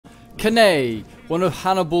Cannae, one of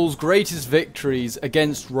Hannibal's greatest victories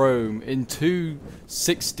against Rome in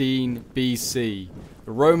 216 BC.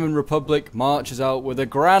 The Roman Republic marches out with a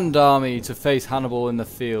grand army to face Hannibal in the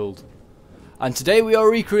field. And today we are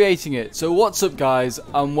recreating it. So what's up guys,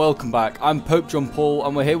 and welcome back. I'm PopeJohnPaul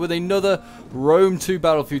and we're here with another Rome 2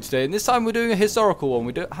 battlefield today. And this time we're doing a historical one.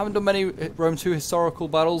 We haven't done many Rome 2 historical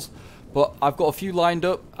battles, but I've got a few lined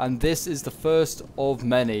up and this is the first of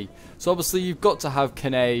many. So obviously you've got to have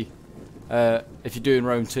Cannae if you're doing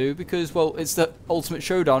Rome 2, because, well, it's the ultimate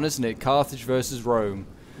showdown, isn't it? Carthage versus Rome.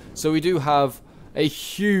 So we do have a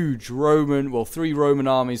huge Roman, well, 3 Roman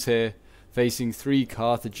armies here facing 3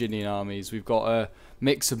 Carthaginian armies. We've got a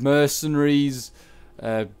mix of mercenaries,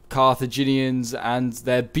 Carthaginians, and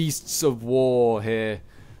their beasts of war here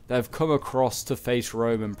that have come across to face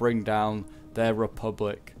Rome and bring down their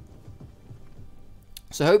republic.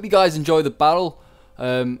 So I hope you guys enjoy the battle.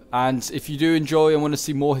 And if you do enjoy and want to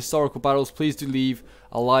see more historical battles, please do leave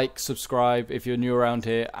a like, subscribe if you're new around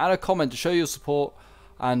here, and a comment to show your support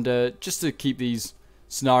and just to keep these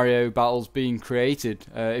scenario battles being created.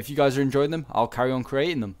 If you guys are enjoying them, I'll carry on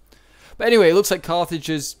creating them. But anyway, it looks like Carthage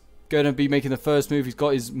is going to be making the first move. He's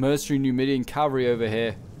got his mercenary Numidian cavalry over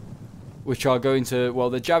here, which are going to, well,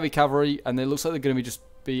 the Javi cavalry, and it looks like they're going to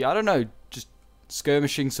be I don't know, just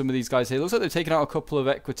skirmishing some of these guys here. It looks like they've taken out a couple of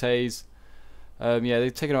Equites. Yeah,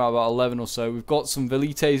 they've taken out about 11 or so. We've got some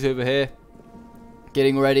Velites over here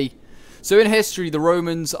getting ready. So in history, the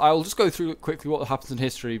Romans, I'll just go through quickly what happens in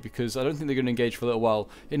history because I don't think they're going to engage for a little while.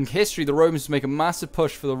 In history, the Romans make a massive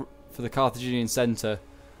push for the Carthaginian centre,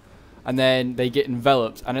 and then they get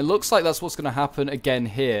enveloped. And it looks like that's what's going to happen again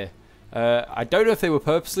here. I don't know if they were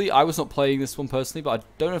purposely. I was not playing this one personally, but I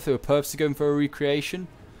don't know if they were purposely going for a recreation.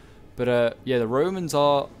 But yeah, the Romans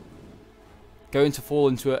are going to fall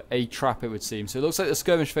into a trap, it would seem. So it looks like the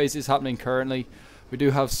skirmish phase is happening currently. We do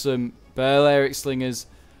have some Balearic slingers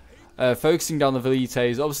focusing down the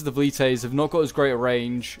Velites. Obviously the Velites have not got as great a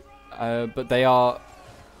range, but they are,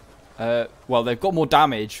 well, they've got more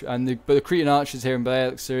damage, and but the Cretan archers here in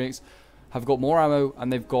Balearic slingers have got more ammo, and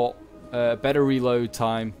they've got better reload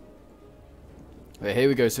time. But here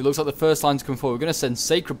we go. So it looks like the first line's coming forward. We're going to send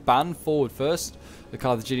Sacred Band forward first. The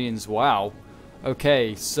Carthaginians, wow.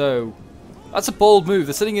 Okay, so that's a bold move.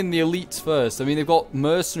 They're sending in the elites first. I mean, they've got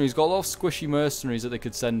mercenaries, got a lot of squishy mercenaries that they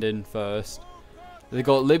could send in first. They've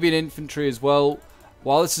got Libyan infantry as well.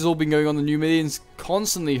 While this has all been going on, the Numidians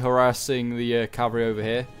constantly harassing the cavalry over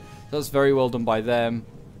here. That's very well done by them.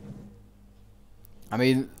 I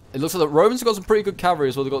mean, it looks like the Romans have got some pretty good cavalry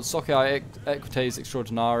as well. They've got Socii Equites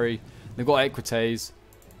Extraordinari. They've got Equites.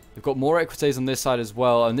 They've got more Equites on this side as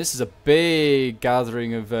well. And this is a big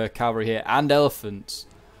gathering of cavalry here. And elephants.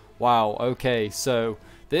 Wow, okay, so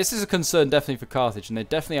this is a concern definitely for Carthage, and they're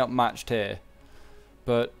definitely outmatched here.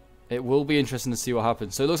 But it will be interesting to see what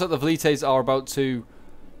happens. So it looks like the Velites are about to,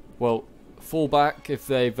 well, fall back if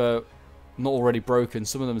they've not already broken.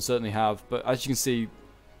 Some of them certainly have. But as you can see,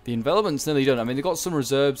 the envelopment's nearly done. I mean, they've got some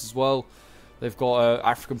reserves as well. They've got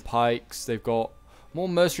African pikes. They've got more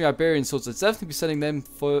mercenary Iberian swords. They'll definitely be sending them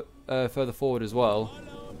further forward as well.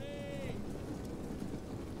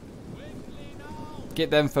 Get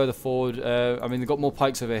them further forward. I mean, they've got more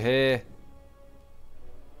pikes over here.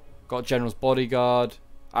 Got General's Bodyguard,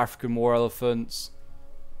 African War Elephants.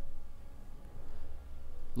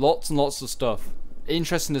 Lots and lots of stuff.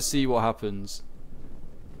 Interesting to see what happens.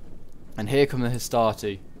 And here come the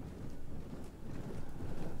Hastati.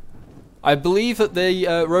 I believe that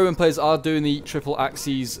the Roman players are doing the triple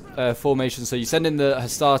axes formation. So you send in the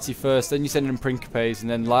Hastati first, then you send in Principes, and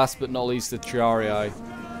then last but not least the Triarii.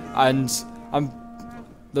 And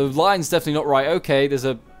the line's definitely not right. Okay, there's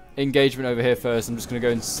a engagement over here first. I'm just going to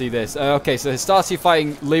go and see this. Okay, so Hastati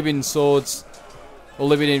fighting Libyan swords or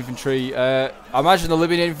Libyan infantry. I imagine the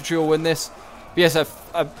Libyan infantry will win this. But yes, a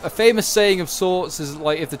famous saying of sorts is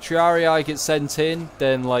like if the Triarii get sent in,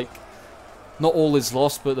 then like not all is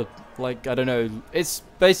lost, but like I don't know. It's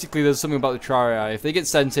basically there's something about the Triarii. If they get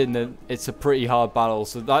sent in, then it's a pretty hard battle.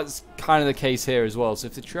 So that's kind of the case here as well. So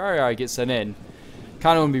if the Triarii get sent in,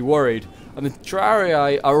 kind of wouldn't be worried. And the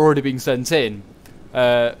Triarii are already being sent in.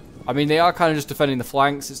 I mean, they are kind of just defending the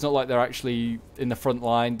flanks. It's not like they're actually in the front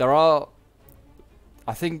line. There are,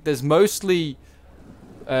 I think there's mostly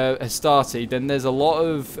Hastati. Then there's a lot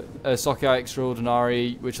of Socii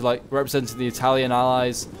Extraordinari, which are like representing the Italian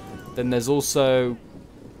allies. Then there's also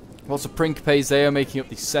lots of Principes. They are making up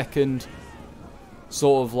the second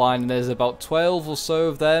sort of line. And there's about 12 or so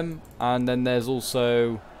of them. And then there's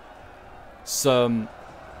also some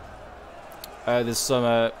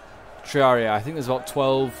Triarii. I think there's about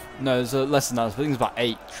 12. No, there's less than that. I think there's about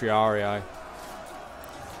 8 Triarii.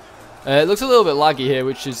 It looks a little bit laggy here,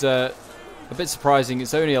 which is a bit surprising.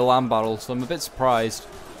 It's only a land battle, so I'm a bit surprised.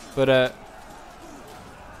 But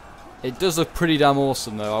it does look pretty damn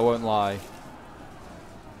awesome, though, I won't lie.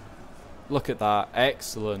 Look at that.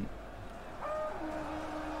 Excellent.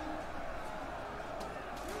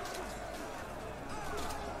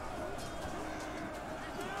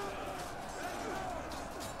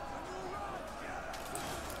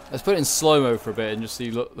 Let's put it in slow-mo for a bit and just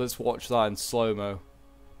see, look, let's watch that in slow-mo.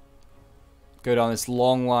 Go down this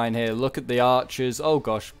long line here. Look at the archers. Oh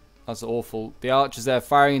gosh, that's awful. The archers there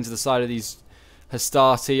firing into the side of these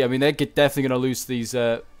Hastati. I mean, they're definitely going to lose these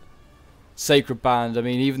Sacred Band. I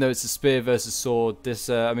mean, even though it's a spear versus sword, this,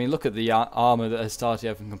 I mean, look at the armor that Hastati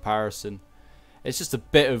have in comparison. It's just a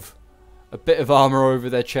bit of armor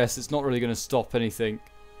over their chest. It's not really going to stop anything.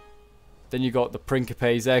 Then you got the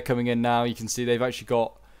Principes. They're coming in now. You can see they've actually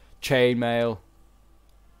got chainmail.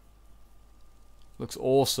 Looks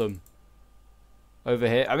awesome. Over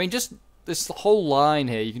here, I mean, just this whole line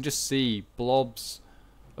here, you can just see blobs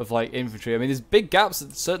of like infantry. I mean, there's big gaps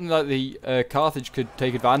that certainly like the Carthage could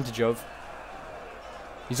take advantage of.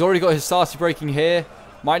 He's already got his Hastati breaking here.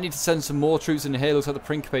 Might need to send some more troops in here. Looks like the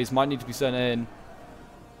Principes might need to be sent in.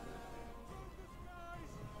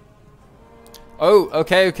 Oh,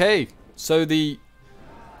 okay. So the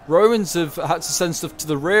Romans have had to send stuff to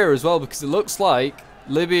the rear as well, because it looks like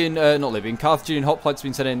Carthaginian hoplites have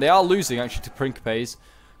been sent in. They are losing actually to Principes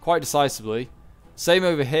quite decisively. Same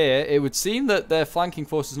over here. It would seem that their flanking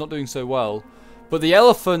force is not doing so well, but the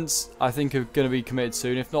elephants I think are going to be committed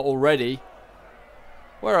soon, if not already.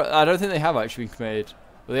 Well, I don't think they have actually been committed,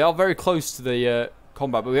 but they are very close to the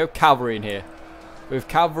combat. But we have cavalry in here. We have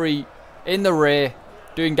cavalry in the rear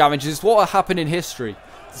doing damage. It's what happened in history.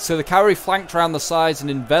 So the cavalry flanked around the sides and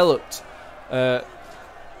enveloped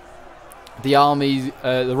the army,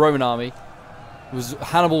 the Roman army. It was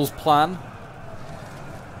Hannibal's plan.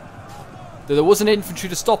 There wasn't infantry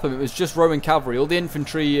to stop him. It was just Roman cavalry. All the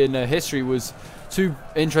infantry in history was too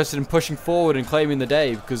interested in pushing forward and claiming the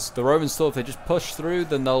day, because the Romans thought if they just push through,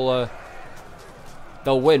 then they'll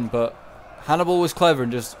win. But Hannibal was clever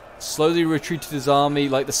and just slowly retreated his army,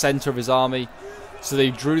 like the center of his army. So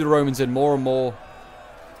they drew the Romans in more and more,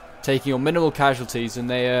 taking on minimal casualties, and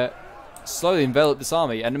they slowly enveloped this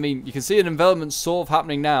army. And I mean, you can see an envelopment sort of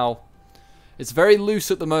happening now. It's very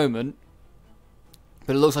loose at the moment,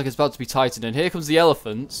 but it looks like it's about to be tightened. And here comes the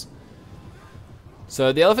elephants.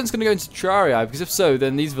 So the elephant's going to go into Triarii, because if so,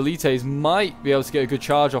 then these Velites might be able to get a good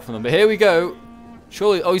charge off on them. But here we go.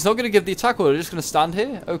 Surely, oh, he's not going to give the attack order, they're just going to stand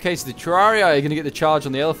here? Okay, so the Triarii are going to get the charge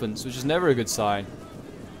on the elephants, which is never a good sign.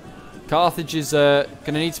 Carthage is going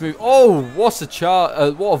to need to move. Oh, what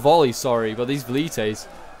a volley, sorry, by these Velites.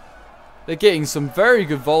 They're getting some very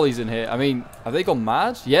good volleys in here. I mean, have they gone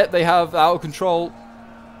mad? Yep, they have, out of control.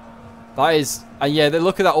 That is, and yeah,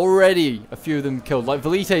 look at that, already a few of them killed. Like,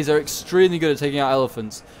 Velites are extremely good at taking out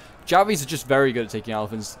elephants. Javis are just very good at taking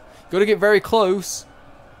elephants. Got to get very close,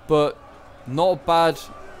 but not bad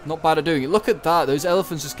at doing it. Look at that, those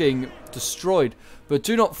elephants just getting destroyed. But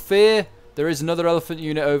do not fear, there is another elephant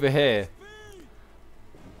unit over here.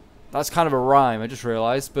 That's kind of a rhyme, I just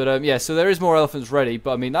realised. But yeah, so there is more elephants ready.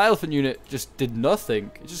 But I mean, that elephant unit just did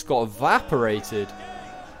nothing. It just got evaporated.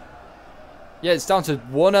 Yeah, it's down to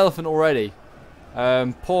one elephant already.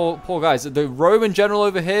 Poor guys. The Roman general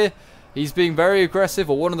over here, he's being very aggressive.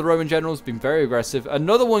 Or one of the Roman generals being very aggressive.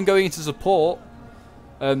 Another one going into support.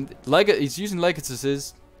 He's using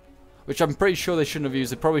legatuses, which I'm pretty sure they shouldn't have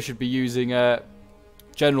used. They probably should be using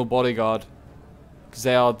General Bodyguard, because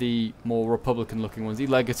they are the more Republican-looking ones. The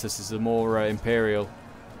Legatus is the more Imperial.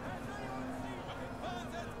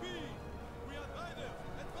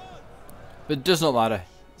 But it does not matter.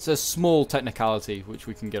 It's a small technicality which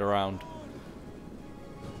we can get around.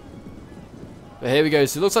 But here we go.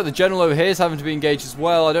 So it looks like the general over here is having to be engaged as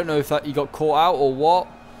well. I don't know if he got caught out or what.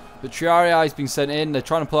 But Triarii has been sent in. They're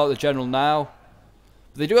trying to pull out the general now.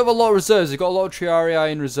 But they do have a lot of reserves. They've got a lot of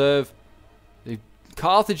Triarii in reserve.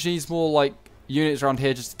 Carthage needs more like units around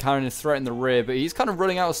here just to kind of threaten the rear, but he's kind of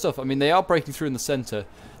running out of stuff. I mean, they are breaking through in the center.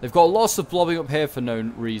 They've got lots of blobbing up here for no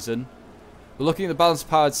reason. But looking at the balance of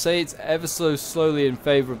power, I'd say it's ever so slowly in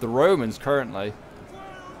favor of the Romans currently.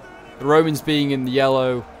 The Romans being in the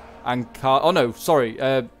yellow and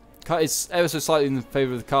it's ever so slightly in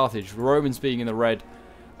favor of the Carthage. The Romans being in the red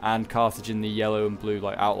and Carthage in the yellow and blue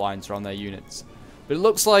like outlines around their units. But it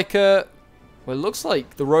looks like well, it looks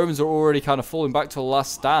like the Romans are already kind of falling back to the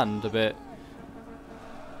last stand a bit.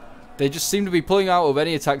 They just seem to be pulling out of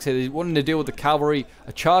any attacks here. They wanted to deal with the cavalry.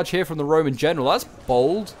 A charge here from the Roman general. That's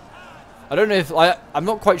bold. I don't know if... I'm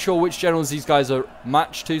not quite sure which generals these guys are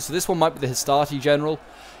matched to. So this one might be the Hastati general.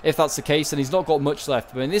 if that's the case, then he's not got much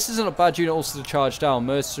left. I mean, this isn't a bad unit also to charge down.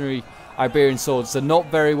 Mercenary Iberian swords. They're not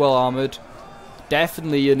very well armoured.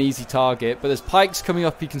 Definitely an easy target. But there's pikes coming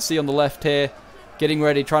up, you can see on the left here. Getting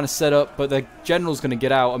ready, trying to set up. But the general's going to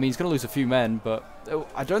get out. I mean, he's going to lose a few men. But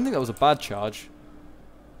I don't think that was a bad charge.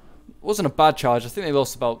 It wasn't a bad charge. I think they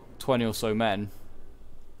lost about 20 or so men.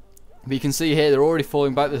 But you can see here, they're already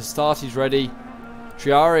falling back. The Astartes ready.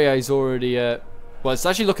 Triarii is already... well, it's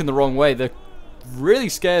actually looking the wrong way. They're really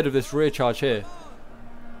scared of this rear charge here.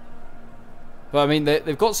 But I mean,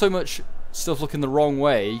 they've got so much stuff looking the wrong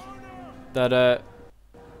way that,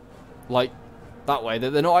 like that way, that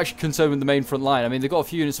they're not actually concerned with the main front line. I mean, they've got a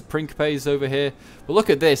few units of Principes over here. But look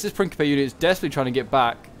at this. This Principe unit is desperately trying to get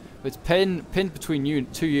back. But it's pinned between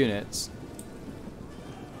two units.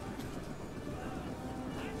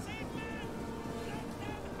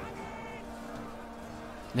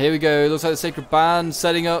 And here we go. It looks like the Sacred Band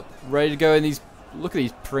setting up, ready to go in these. Look at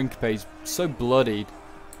these Principes, so bloodied.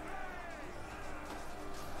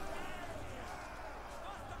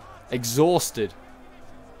 Exhausted.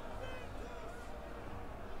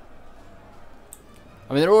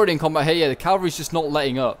 I mean, they're already in combat here. Yeah, the cavalry's just not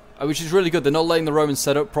letting up, which is really good. They're not letting the Romans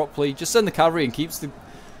set up properly. Just send the cavalry and keeps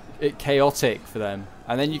it chaotic for them.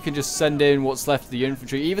 And then you can just send in what's left of the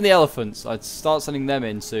infantry. Even the elephants. I'd start sending them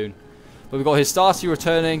in soon. But we've got Hastati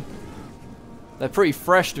returning. They're pretty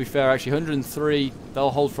fresh, to be fair, actually. 103. They'll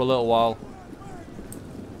hold for a little while.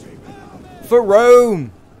 For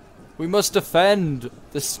Rome! We must defend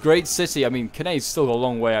this great city. I mean, Cannae's still got a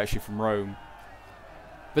long way, actually, from Rome.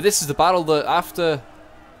 But this is the battle that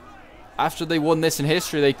after they won this in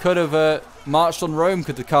history, they could have marched on Rome,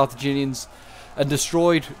 could the Carthaginians, and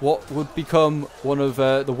destroyed what would become one of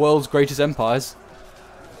the world's greatest empires.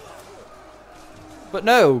 But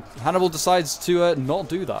no, Hannibal decides to not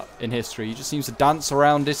do that in history. He just seems to dance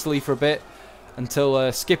around Italy for a bit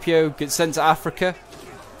until Scipio gets sent to Africa.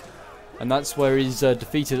 And that's where he's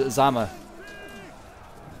defeated at Zama.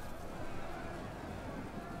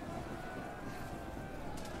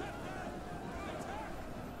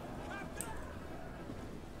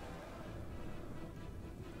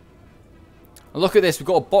 And look at this, we've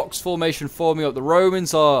got a box formation forming up. The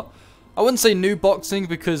Romans are... I wouldn't say new boxing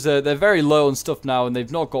because they're very low on stuff now and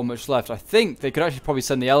they've not got much left. I think they could actually probably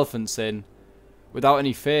send the elephants in without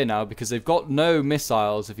any fear now because they've got no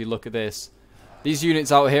missiles if you look at this. These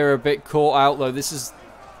units out here are a bit caught out though. This is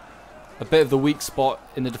a bit of the weak spot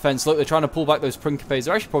in the defense. Look, they're trying to pull back those Principes.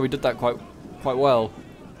 They actually probably did that quite well.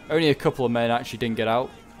 Only a couple of men actually didn't get out.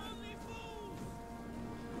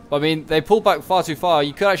 But I mean, they pulled back far too far.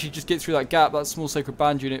 You could actually just get through that gap. That small Sacred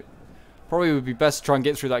Band unit probably would be best to try and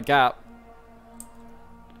get through that gap.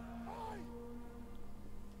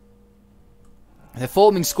 They're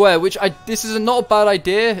forming square, which this is not a bad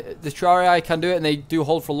idea. The Triarii can do it, and they do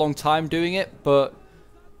hold for a long time doing it. But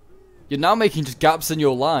you're now making just gaps in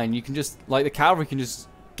your line. You can just, like, the cavalry can just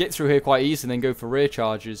get through here quite easily and then go for rear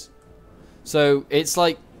charges. So it's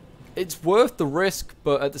like, it's worth the risk,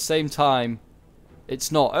 but at the same time,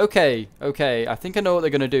 it's not. Okay, I think I know what they're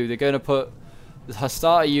going to do. They're going to put the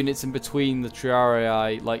Hastati units in between the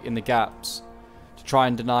Triarii, like in the gaps, to try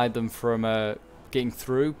and deny them from getting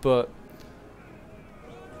through, but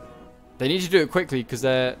they need to do it quickly because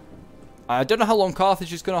they're... I don't know how long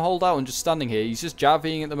Carthage is going to hold out and just standing here. He's just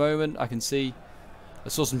javying at the moment, I can see. I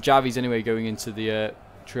saw some javies anyway going into the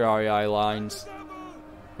Triarii lines.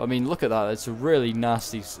 But, I mean, look at that. It's a really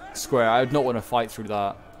nasty square. I would not want to fight through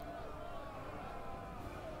that.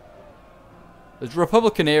 The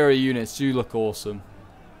Republican era units do look awesome.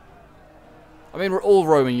 I mean, all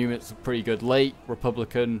Roman units are pretty good. Late,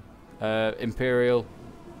 Republican, Imperial.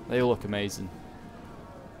 They all look amazing.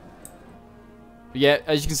 But yeah,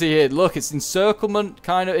 as you can see here, look, it's encirclement,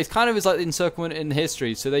 kind of. It's kind of like the encirclement in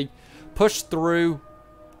history. So they pushed through.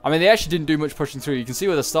 I mean, they actually didn't do much pushing through. You can see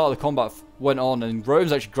where the start of the combat went on, and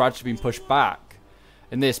Rome's actually gradually been pushed back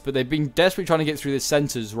in this. But they've been desperately trying to get through the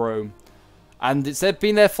centers, Rome. And it's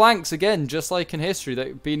been their flanks again, just like in history,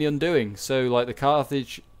 they've been the undoing. So, like the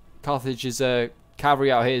Carthage's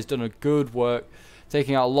cavalry out here has done a good work,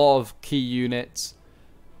 taking out a lot of key units.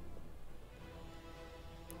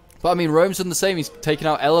 But I mean, Rome's done the same. He's taken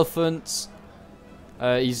out elephants.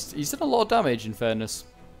 He's done a lot of damage, in fairness.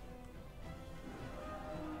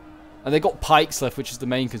 And they got pikes left, which is the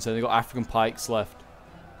main concern. They got African pikes left.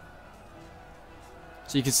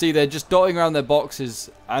 So you can see they're just dotting around their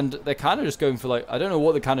boxes, and they're kind of just going for, like, I don't know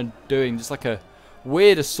what they're kind of doing, just like a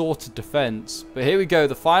weird assorted defense. But here we go,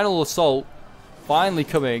 the final assault finally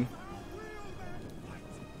coming.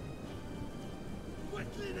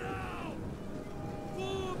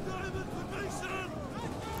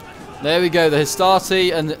 There we go, the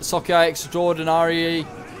Hastati and Socii Extraordinarii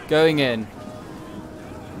going in.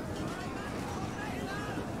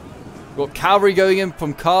 We've got cavalry going in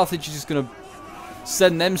from Carthage, just going to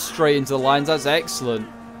send them straight into the lines. That's excellent.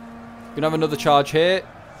 We're going to have another charge here.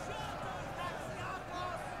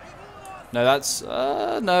 No, that's...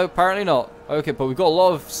 no, apparently not. Okay, but we've got a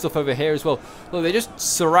lot of stuff over here as well. Look, they just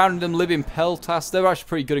surrounded them, living peltas. They're actually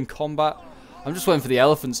pretty good in combat. I'm just waiting for the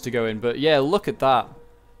elephants to go in, but yeah, look at that.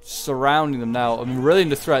 Surrounding them now. I mean, really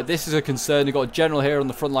under threat. This is a concern. You've got a general here on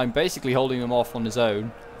the front line, basically holding them off on his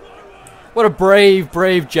own. What a brave,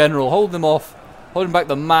 brave general. Holding them off. Holding back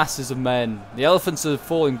the masses of men. The elephants are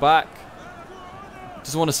falling back.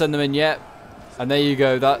 Doesn't want to send them in yet. And there you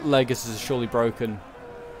go. That legacy is surely broken.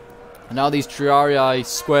 And now these Triarii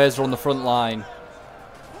squares are on the front line.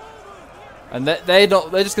 And they're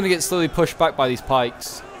just going to get slowly pushed back by these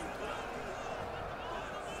pikes.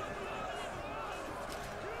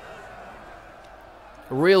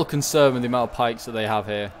 A real concern with the amount of pikes that they have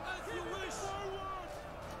here.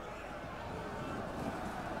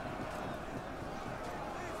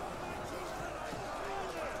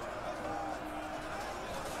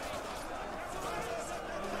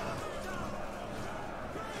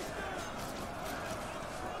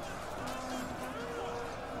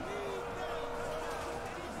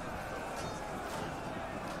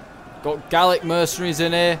 Got Gallic mercenaries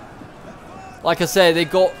in here. Like I say,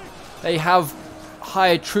 they have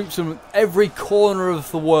hired troops from every corner of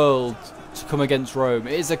the world to come against Rome.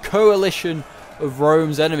 It is a coalition of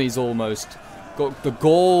Rome's enemies almost. Got the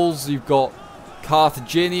Gauls, you've got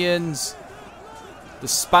Carthaginians, the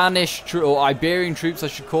Spanish or Iberian troops I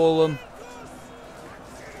should call them,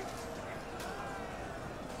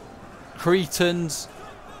 Cretans.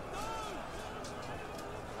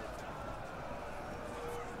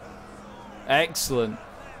 Excellent.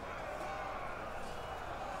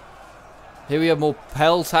 Here we have more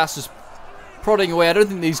peltas just prodding away. I don't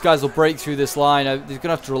think these guys will break through this line. They're going to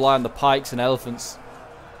have to rely on the pikes and elephants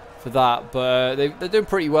for that. But they're doing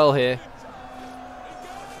pretty well here.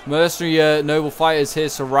 Mercenary noble fighters here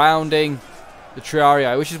surrounding the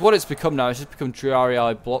Triarii, which is what it's become now. It's just become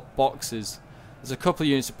Triarii boxes. There's a couple of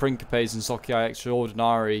units of Principes and Socii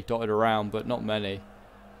Extraordinarii dotted around, but not many.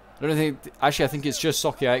 I don't think... Actually, I think it's just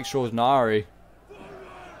Socii Extraordinarii.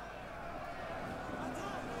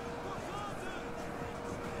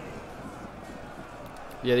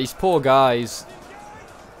 Yeah, these poor guys.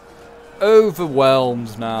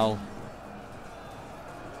 Overwhelmed now.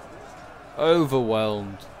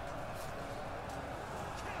 Overwhelmed.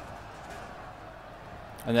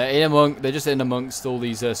 And they're just in amongst all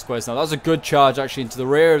these squares now. That was a good charge actually into the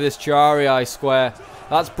rear of this Triarii square.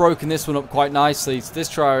 That's broken this one up quite nicely. So this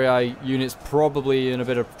Triarii unit's probably in a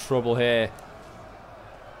bit of trouble here.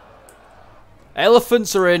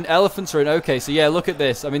 Elephants are in. Elephants are in. Okay, so yeah, look at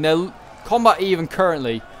this. I mean, they're combat even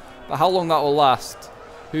currently, but how long that will last,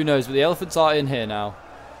 who knows. But the elephants are in here now.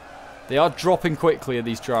 They are dropping quickly at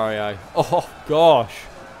these Triarii. Oh gosh,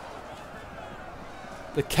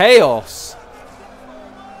 the chaos.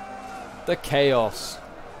 The chaos.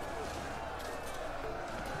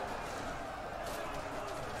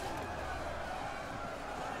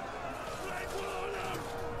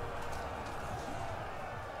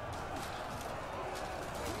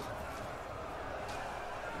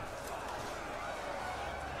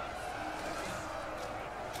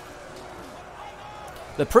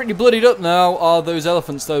 They're pretty bloodied up now, are those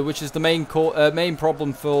elephants though, which is the main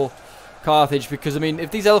problem for Carthage. Because I mean,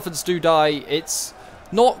 if these elephants do die, it's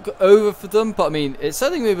not over for them, but I mean, it's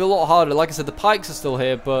certainly going to be a lot harder. Like I said, the pikes are still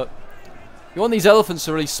here, but you want these elephants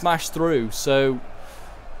to really smash through, so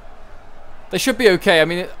they should be okay. I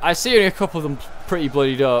mean, I see only a couple of them pretty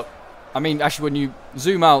bloodied up. I mean, actually, when you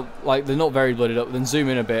zoom out, like, they're not very bloodied up, then zoom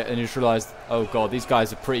in a bit, and you just realise, oh god, these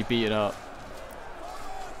guys are pretty beaten up.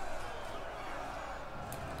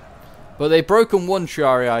 But they've broken one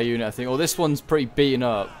Triarii unit, I think, or this one's pretty beaten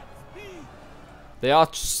up. They are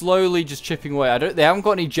slowly just chipping away. They haven't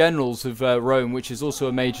got any generals of Rome, which is also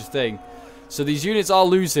a major thing. So these units are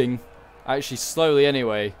losing, actually slowly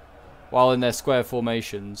anyway, while in their square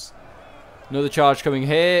formations. Another charge coming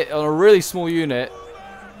here on a really small unit.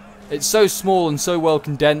 It's so small and so well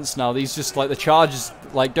condensed now. These just, like, the charges,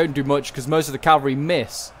 like, don't do much because most of the cavalry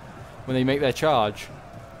miss when they make their charge.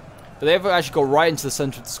 But they've actually got right into the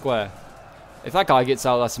center of the square. If that guy gets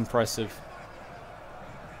out, that's impressive.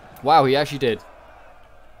 Wow, he actually did.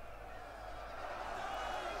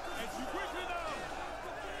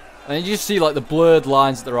 And you just see, like, the blurred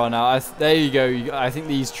lines that there are now. There you go. I think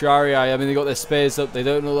these Triarii, I mean, they got their spears up. They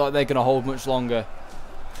don't look like they're going to hold much longer.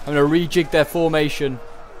 I'm going to rejig their formation.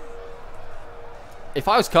 if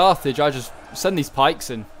I was Carthage, I'd just send these pikes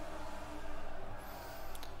in.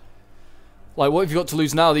 Like, what have you got to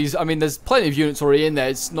lose now? These, I mean, there's plenty of units already in there.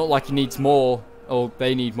 It's not like he needs more, or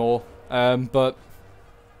they need more. But,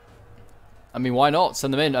 I mean, why not?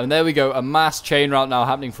 Send them in. And there we go. A mass chain rout now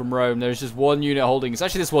happening from Rome. There's just one unit holding. It's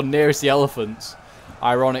actually this one nearest the elephants,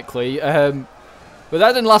 ironically. But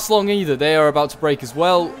that didn't last long either. They are about to break as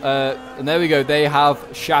well. And there we go. They have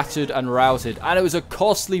shattered and routed. And it was a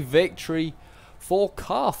costly victory for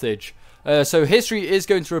Carthage. So history is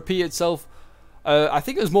going to repeat itself. I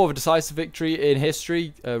think it was more of a decisive victory in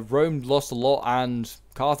history. Rome lost a lot and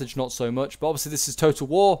Carthage not so much. But obviously this is total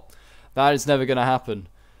war. That is never going to happen.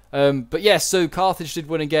 But yes, so Carthage did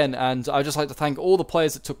win again. And I'd just like to thank all the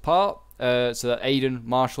players that took part. So that Aidan,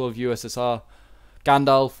 Marshal of USSR,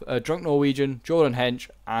 Gandalf, Drunk Norwegian, Jordan Hench,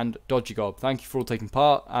 and Dodgy Gob. Thank you for all taking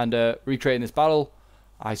part and recreating this battle.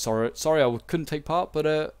 Sorry I couldn't take part,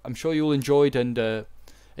 but I'm sure you all enjoyed and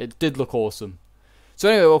it did look awesome. So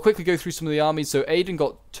anyway, we'll quickly go through some of the armies. So Aidan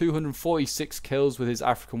got 246 kills with his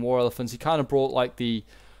African war elephants. He kind of brought like the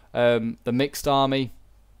mixed army.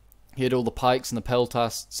 He had all the pikes and the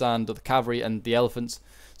peltasts and the cavalry and the elephants.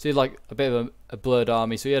 So he had like a bit of a blurred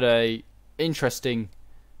army. So he had a interesting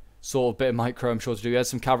sort of bit of micro, I'm sure, to do. He had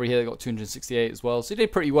some cavalry here that got 268 as well. So he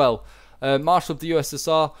did pretty well. Marshal of the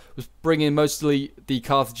USSR was bringing mostly the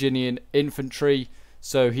Carthaginian infantry.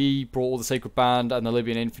 So he brought all the Sacred Band and the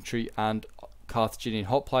Libyan infantry and Carthaginian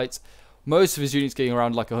hoplites. Most of his units getting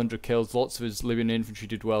around like 100 kills. Lots of his Libyan infantry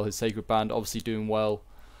did well. His Sacred Band obviously doing well.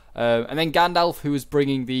 And then Gandalf, who was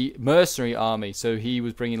bringing the mercenary army. So he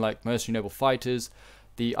was bringing like mercenary noble fighters,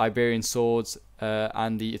 the Iberian swords,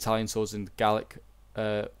 and the Italian swords and the Gallic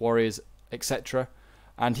warriors, etc.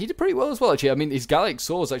 And he did pretty well as well, actually. I mean, his Gallic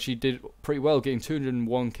swords actually did pretty well, getting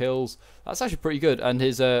 201 kills. That's actually pretty good. And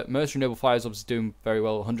his mercenary noble fighters obviously doing very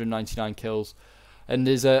well, 199 kills. And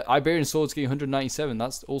his Iberian swords getting 197.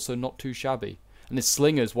 That's also not too shabby. And his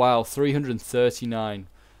slingers, wow, 339.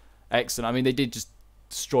 Excellent. I mean, they did just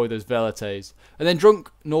destroy those velites. And then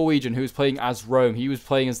Drunk Norwegian, who was playing as Rome, he was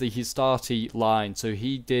playing as the Hastati line. So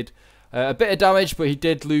he did a bit of damage, but he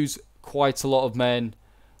did lose quite a lot of men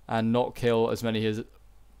and not kill as many as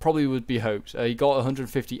probably would be hoped. He got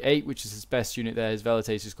 158, which is his best unit there. His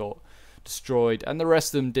velites just got destroyed. And the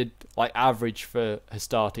rest of them did like average for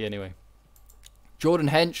Hastati anyway. Jordan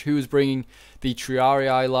Hench, who was bringing the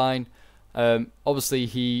Triarii line, obviously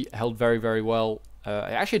he held very, very well. He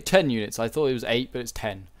actually had 10 units. I thought it was 8, but it's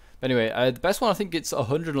 10. But anyway, the best one I think it's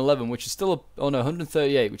 111, which is still,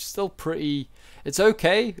 138, which is still pretty, it's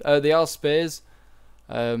okay. They are spears,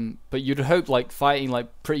 but you'd hope like fighting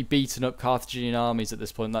like pretty beaten up Carthaginian armies at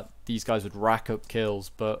this point that these guys would rack up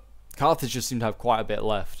kills, but Carthage just seemed to have quite a bit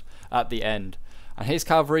left at the end. And his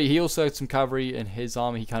cavalry, he also had some cavalry in his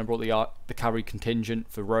army. He kind of brought the cavalry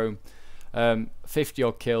contingent for Rome. 50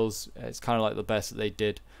 odd kills. It's kind of like the best that they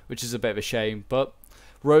did, which is a bit of a shame. But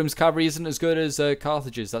Rome's cavalry isn't as good as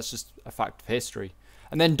Carthage's. That's just a fact of history.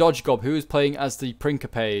 And then Dodge Gob, who was playing as the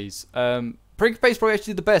Principes. Principes probably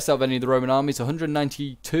actually the best out of any of the Roman armies.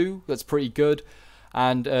 192. That's pretty good.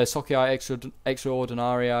 And Socii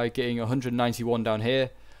Extraordinarii getting 191 down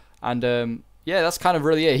here. And yeah, that's kind of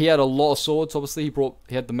really it. He had a lot of swords, obviously.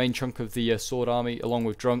 He had the main chunk of the sword army, along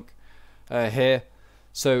with Drunk here.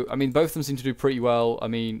 So, I mean, both of them seem to do pretty well. I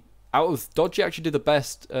mean, out of Dodgy actually did the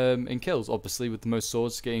best in kills, obviously, with the most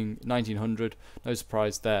swords, getting 1900. No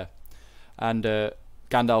surprise there. And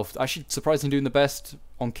Gandalf, actually surprisingly doing the best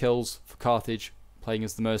on kills for Carthage, playing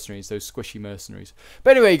as the mercenaries, those squishy mercenaries.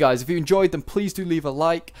 But anyway, guys, if you enjoyed them, please do leave a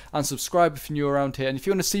like and subscribe if you're new around here. And if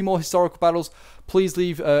you want to see more historical battles, please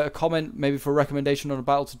leave a comment, maybe for a recommendation on a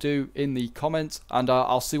battle to do in the comments, and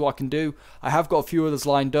I'll see what I can do. I have got a few others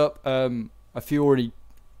lined up, a few already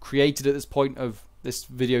created at this point of this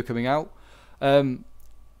video coming out. But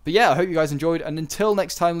yeah, I hope you guys enjoyed, and until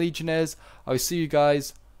next time, Legionnaires, I will see you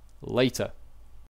guys later.